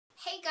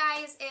Hey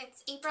guys,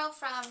 it's April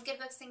from Good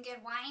Books and Good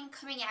Wine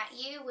coming at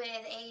you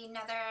with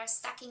another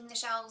Stacking the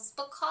Shelves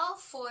book haul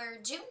for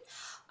June.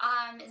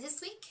 This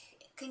week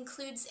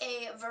concludes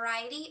a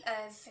variety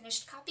of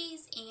finished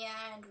copies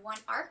and one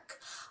ARC.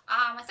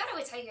 I thought I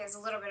would tell you guys a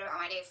little bit about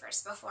my day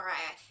first before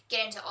I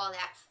get into all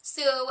that.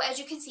 So as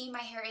you can see, my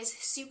hair is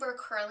super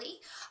curly.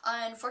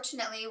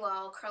 Unfortunately,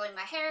 while curling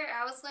my hair,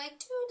 I was like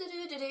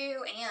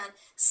do and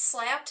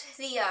slapped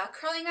the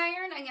curling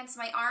iron against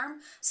my arm.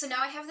 So now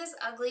I have this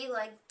ugly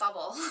like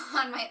bubble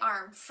on my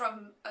arm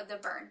from the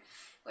burn,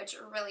 which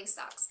really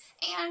sucks.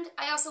 And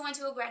I also went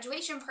to a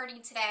graduation party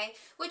today,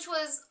 which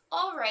was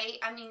alright.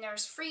 I mean,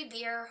 there's free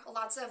beer,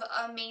 lots of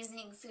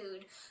amazing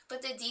food,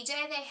 but the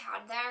DJ they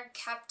had there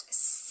kept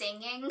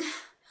singing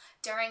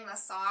during the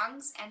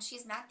songs, and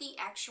she's not the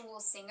actual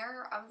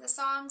singer of the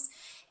songs,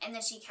 and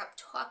then she kept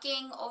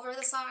talking over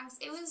the songs.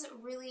 It was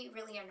really,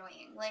 really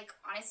annoying. Like,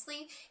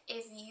 honestly,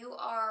 if you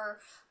are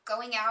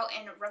going out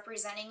and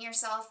representing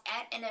yourself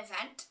at an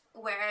event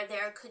where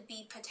there could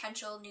be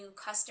potential new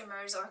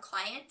customers or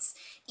clients,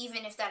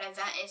 even if that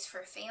event is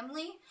for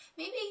family,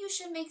 maybe you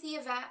should make the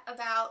event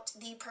about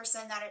the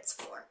person that it's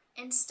for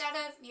instead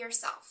of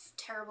yourself.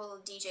 Terrible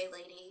DJ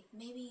lady,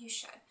 maybe you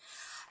should.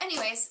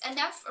 Anyways,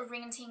 enough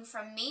ranting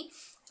from me.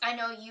 I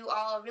know you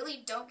all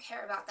really don't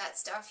care about that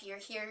stuff. You're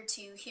here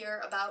to hear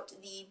about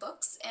the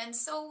books, and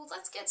so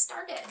let's get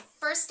started.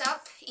 First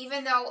up,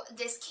 even though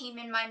this came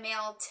in my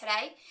mail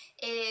today,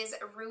 is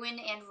Ruin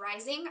and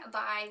Rising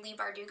by Leigh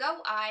Bardugo.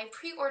 I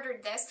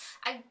pre-ordered this.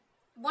 I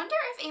wonder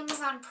if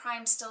Amazon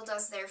Prime still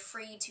does their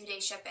free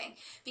 2-day shipping,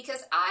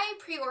 because I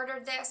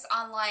pre-ordered this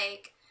on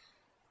like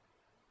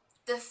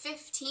the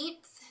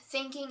 15th,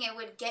 thinking it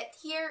would get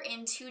here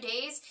in 2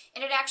 days,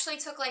 and it actually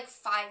took like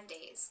 5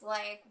 days.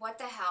 Like, what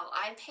the hell?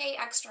 I pay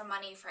extra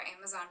money for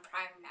Amazon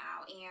Prime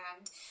now,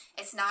 and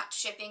it's not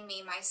shipping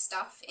me my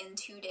stuff in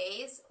 2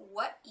 days?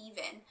 What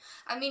even?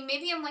 I mean,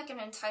 maybe I'm like an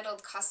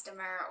entitled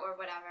customer or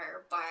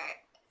whatever,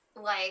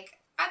 but like,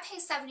 I pay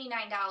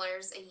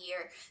 $79 a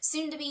year,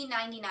 soon to be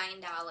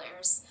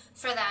 $99,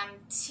 for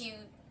them to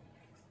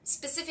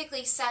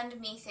specifically send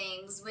me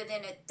things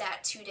within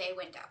that 2-day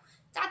window.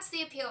 That's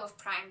the appeal of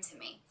Prime to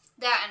me.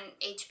 That and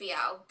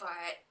HBO, but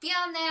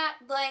beyond that,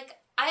 like,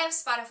 I have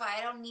Spotify.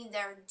 I don't need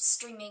their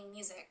streaming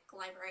music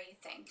library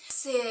thing.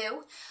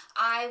 So,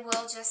 I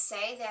will just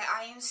say that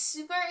I am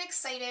super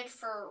excited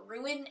for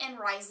Ruin and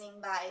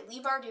Rising by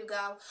Leigh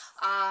Bardugo.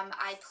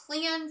 I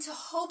plan to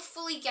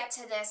hopefully get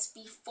to this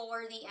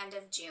before the end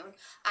of June.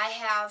 I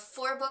have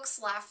 4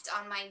 books left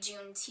on my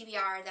June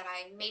TBR that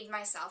I made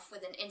myself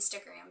with an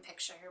Instagram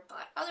picture,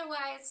 but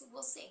otherwise,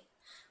 we'll see.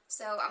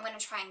 So I'm going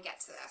to try and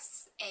get to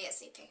this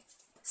ASAP.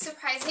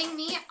 Surprising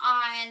me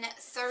on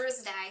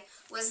Thursday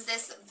was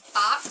this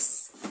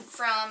box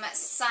from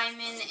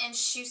Simon &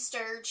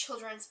 Schuster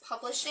Children's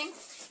Publishing.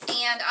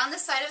 And on the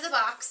side of the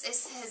box, it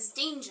says,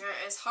 "Danger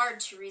is hard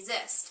to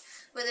resist,"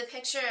 with a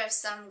picture of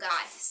some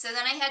guy. So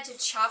then I had to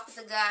chop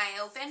the guy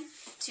open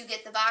to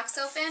get the box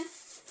open.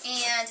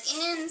 And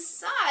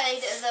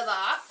inside the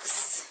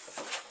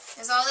box,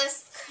 there's all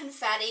this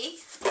confetti.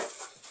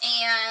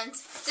 And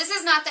this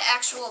is not the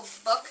actual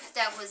book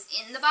that was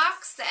in the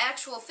box. The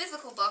actual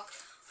physical book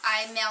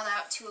I mailed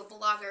out to a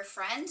blogger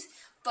friend.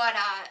 But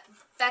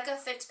Becca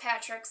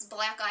Fitzpatrick's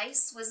Black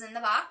Ice was in the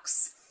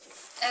box,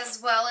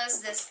 as well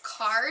as this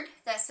card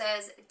that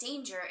says,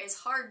 "Danger is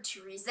hard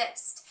to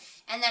resist."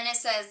 And then it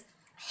says,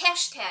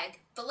 hashtag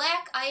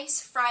Black Ice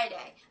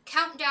Friday,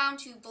 countdown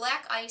to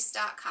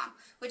blackice.com,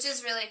 which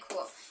is really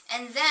cool.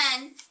 And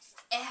then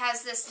it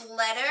has this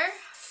letter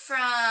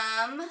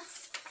from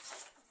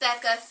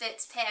Becca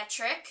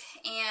Fitzpatrick,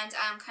 and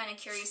I'm kind of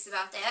curious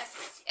about that.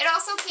 It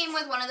also came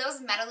with one of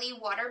those metally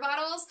water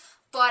bottles,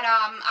 but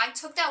I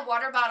took that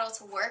water bottle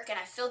to work, and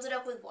I filled it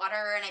up with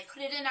water, and I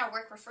put it in our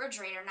work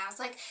refrigerator, and I was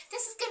like,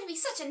 this is going to be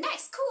such a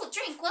nice, cool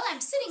drink while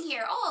I'm sitting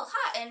here all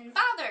hot and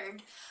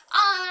bothered.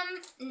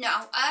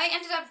 No. I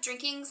ended up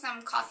drinking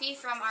some coffee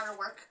from our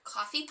work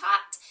coffee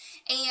pot,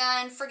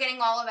 and forgetting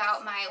all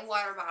about my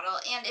water bottle,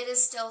 and it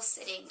is still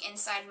sitting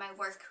inside my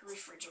work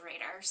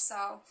refrigerator.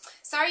 So,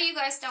 sorry you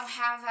guys don't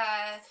have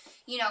a,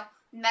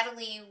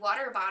 metally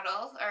water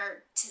bottle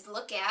or to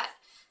look at.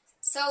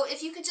 So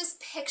if you could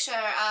just picture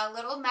a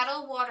little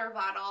metal water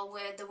bottle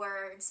with the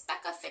words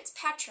Becca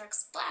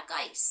Fitzpatrick's Black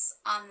Ice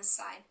on the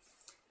side.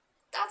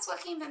 That's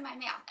what came in my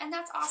mail, and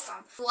that's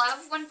awesome.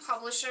 Love when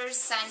publishers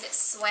send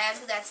swag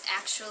that's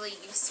actually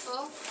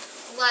useful.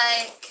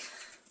 Like,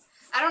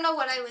 I don't know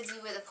what I would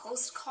do with a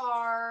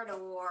postcard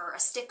or a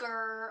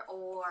sticker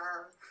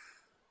or,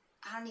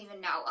 I don't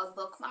even know, a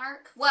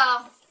bookmark.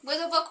 Well, with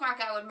a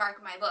bookmark I would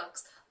mark my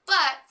books.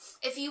 But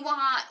if you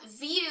want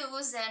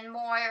views and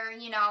more,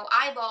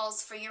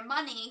 eyeballs for your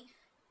money,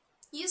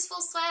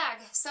 useful swag.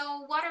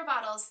 So water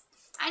bottles.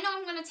 I know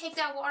I'm going to take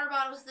that water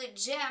bottle to the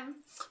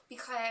gym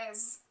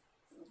because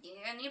you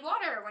need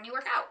water when you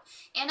work out.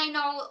 And I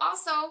know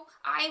also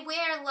I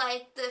wear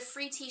like the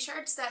free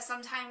t-shirts that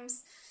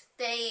sometimes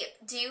they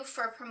do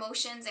for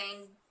promotions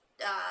and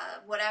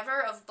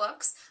whatever of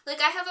books.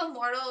 Like, I have a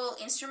Mortal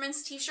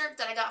Instruments t-shirt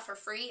that I got for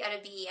free at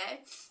a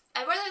BEA.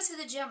 I wear that to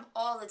the gym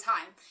all the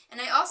time. And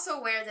I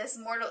also wear this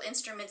Mortal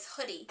Instruments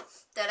hoodie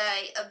that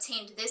I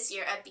obtained this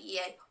year at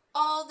BEA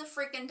all the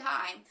freaking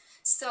time.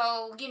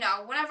 So, you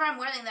know, whenever I'm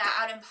wearing that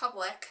out in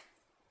public,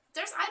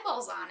 there's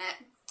eyeballs on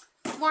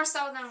it. More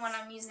so than when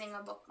I'm using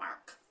a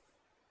bookmark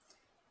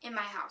in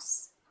my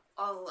house,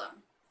 all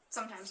alone.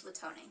 Sometimes with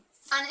Tony.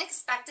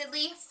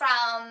 Unexpectedly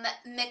from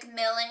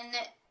Macmillan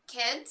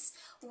Kids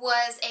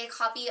was a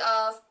copy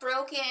of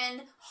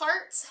Broken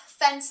Hearts,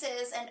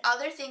 Fences, and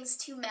Other Things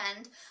to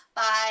Mend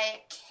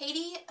by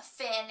Katie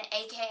Finn,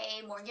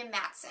 aka Morgan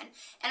Matson.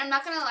 And I'm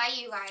not gonna lie,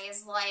 you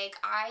guys, like,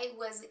 I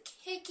was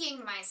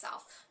kicking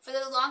myself for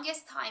the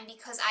longest time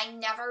because I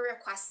never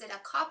requested a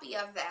copy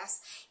of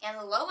this, and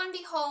lo and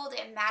behold,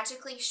 it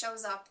magically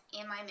shows up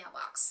in my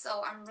mailbox.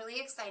 So I'm really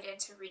excited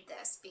to read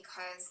this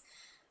because,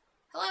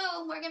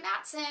 hello, Morgan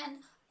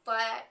Matson,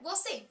 but we'll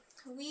see.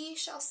 We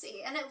shall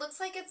see. And it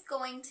looks like it's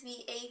going to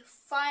be a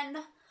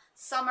fun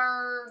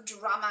summer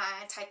drama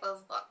type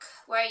of book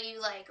where you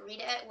like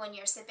read it when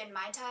you're sipping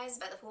Mai Tais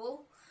by the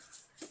pool.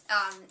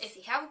 If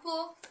you have a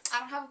pool. I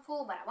don't have a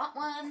pool, but I want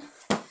one.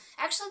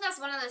 Actually, that's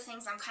one of the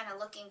things I'm kind of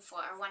looking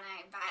for when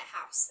I buy a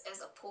house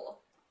is a pool.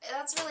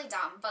 That's really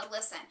dumb, but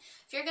listen,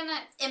 if you're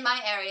gonna, in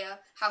my area,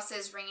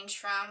 houses range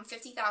from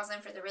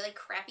 $50,000 for the really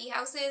crappy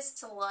houses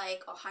to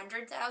like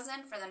 $100,000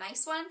 for the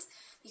nice ones,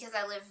 because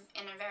I live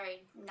in a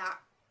very not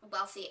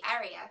wealthy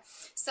area.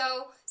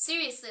 So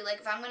seriously,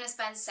 like if I'm gonna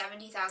spend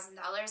 $70,000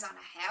 on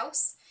a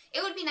house,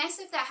 it would be nice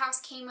if that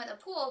house came with a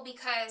pool,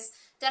 because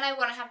then I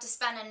wouldn't have to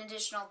spend an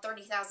additional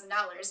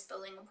 $30,000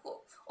 building a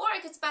pool. Or I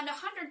could spend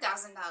 $100,000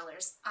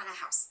 on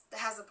a house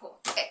that has a pool.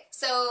 Okay,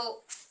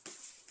 so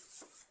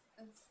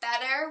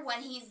Better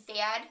When He's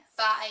Bad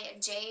by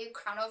Jay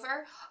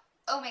Crownover.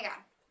 Oh my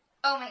god.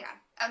 Oh my god.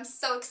 I'm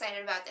so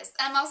excited about this.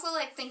 And I'm also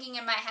like thinking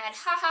in my head,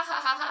 ha ha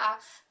ha ha ha,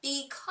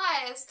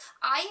 because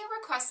I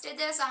requested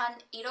this on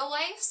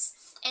Edelweiss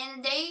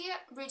and they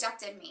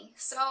rejected me.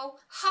 So, ha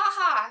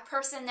ha,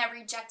 person that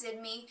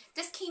rejected me.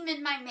 This came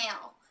in my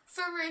mail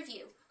for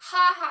review.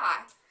 Ha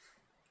ha.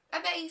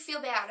 I bet you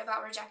feel bad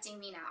about rejecting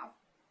me now.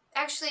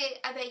 Actually,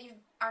 I bet you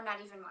are not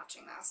even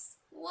watching this.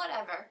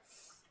 Whatever.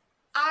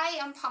 I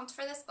am pumped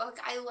for this book.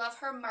 I love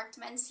her Marked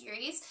Men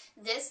series.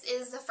 This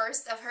is the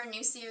first of her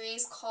new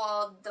series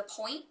called The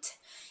Point.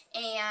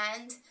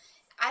 And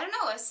I don't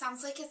know, it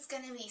sounds like it's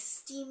going to be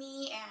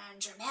steamy and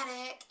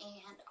dramatic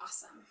and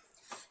awesome.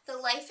 The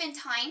Life and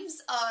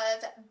Times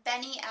of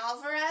Benny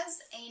Alvarez,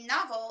 a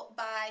novel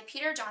by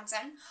Peter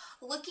Johnson.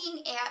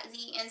 Looking at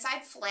the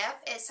inside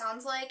flap, it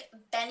sounds like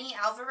Benny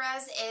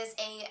Alvarez is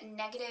a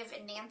negative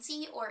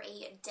Nancy or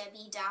a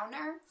Debbie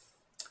Downer.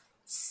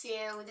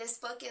 So this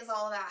book is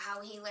all about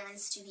how he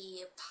learns to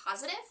be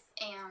positive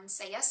and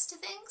say yes to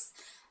things.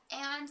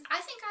 And I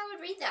think I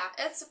would read that.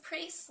 It's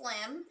pretty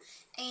slim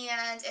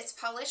and it's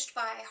published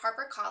by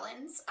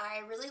HarperCollins.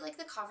 I really like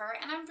the cover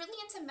and I'm really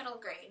into middle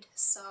grade.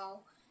 So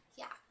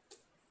yeah,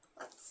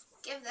 let's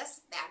give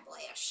this bad boy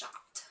a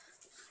shot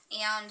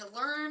and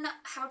learn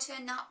how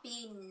to not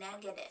be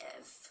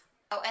negative.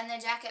 Oh, and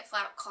the jacket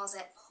flap calls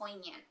it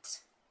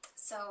poignant.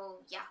 So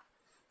yeah,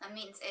 that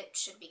means it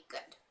should be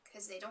good,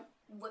 because they don't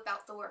whip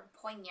out the word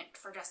poignant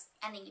for just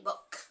any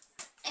book.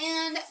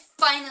 And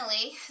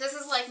finally, this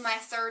is like my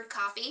third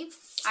copy.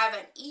 I have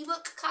an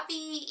ebook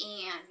copy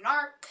and an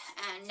ARC,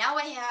 and now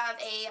I have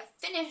a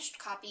finished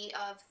copy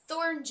of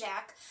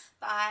Thornjack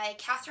by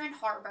Catherine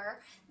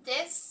Harbour.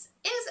 This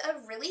is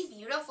a really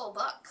beautiful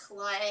book.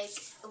 Like,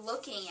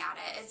 looking at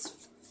it,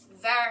 it's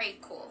very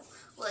cool.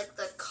 Like,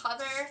 the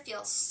cover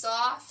feels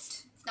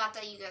soft. Not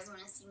that you guys want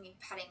to see me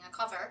petting a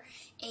cover.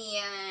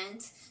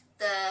 And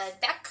the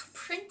back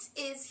print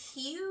is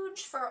huge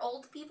for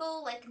old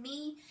people like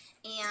me,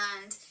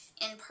 and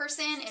in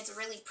person it's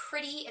really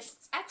pretty. It's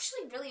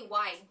actually really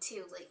wide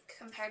too, like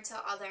compared to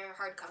other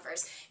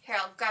hardcovers. Here,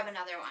 I'll grab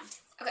another one.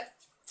 Okay,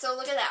 so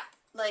look at that.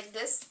 Like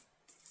this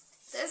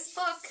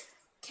book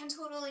can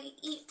totally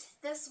eat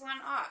this one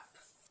up.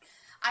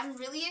 I'm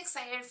really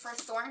excited for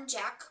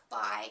Thornjack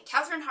by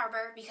Catherine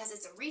Harbour because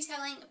it's a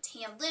retelling of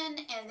Tan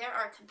Lin, and there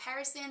are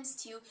comparisons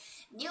to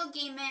Neil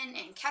Gaiman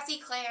and Cassie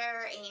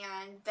Clare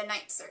and The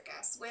Night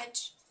Circus,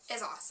 which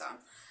is awesome.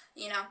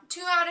 You know, 2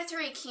 out of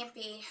 3 can't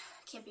be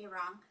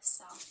wrong.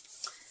 So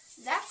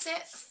that's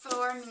it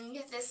for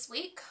me this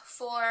week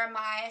for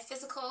my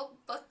physical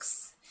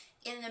books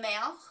in the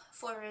mail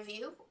for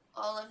review,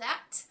 all of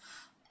that,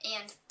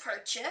 and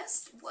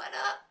purchased. What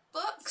up,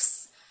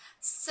 books?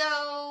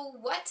 So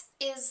what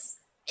is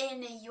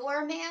in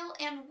your mail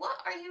and what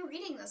are you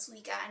reading this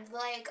weekend?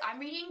 Like, I'm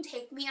reading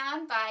Take Me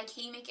On by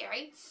Katie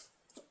McGarry,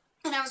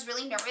 and I was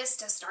really nervous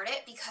to start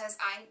it because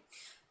I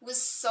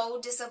was so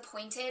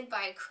disappointed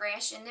by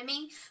Crash Into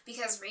Me,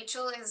 because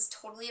Rachel is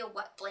totally a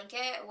wet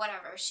blanket.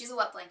 Whatever, she's a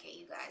wet blanket,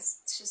 you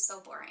guys. It's just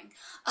so boring.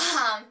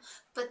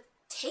 But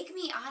Take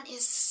Me On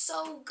is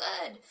so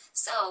good.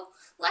 So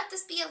let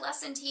this be a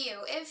lesson to you.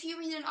 If you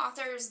read an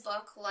author's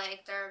book,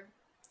 like their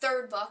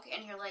third book,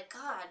 and you're like,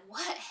 God,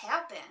 what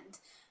happened?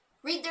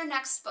 read their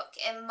next book.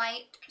 It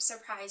might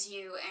surprise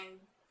you and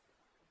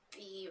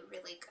be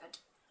really good.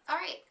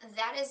 Alright,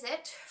 that is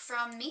it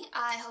from me.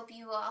 I hope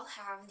you all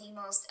have the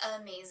most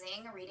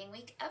amazing reading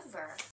week ever.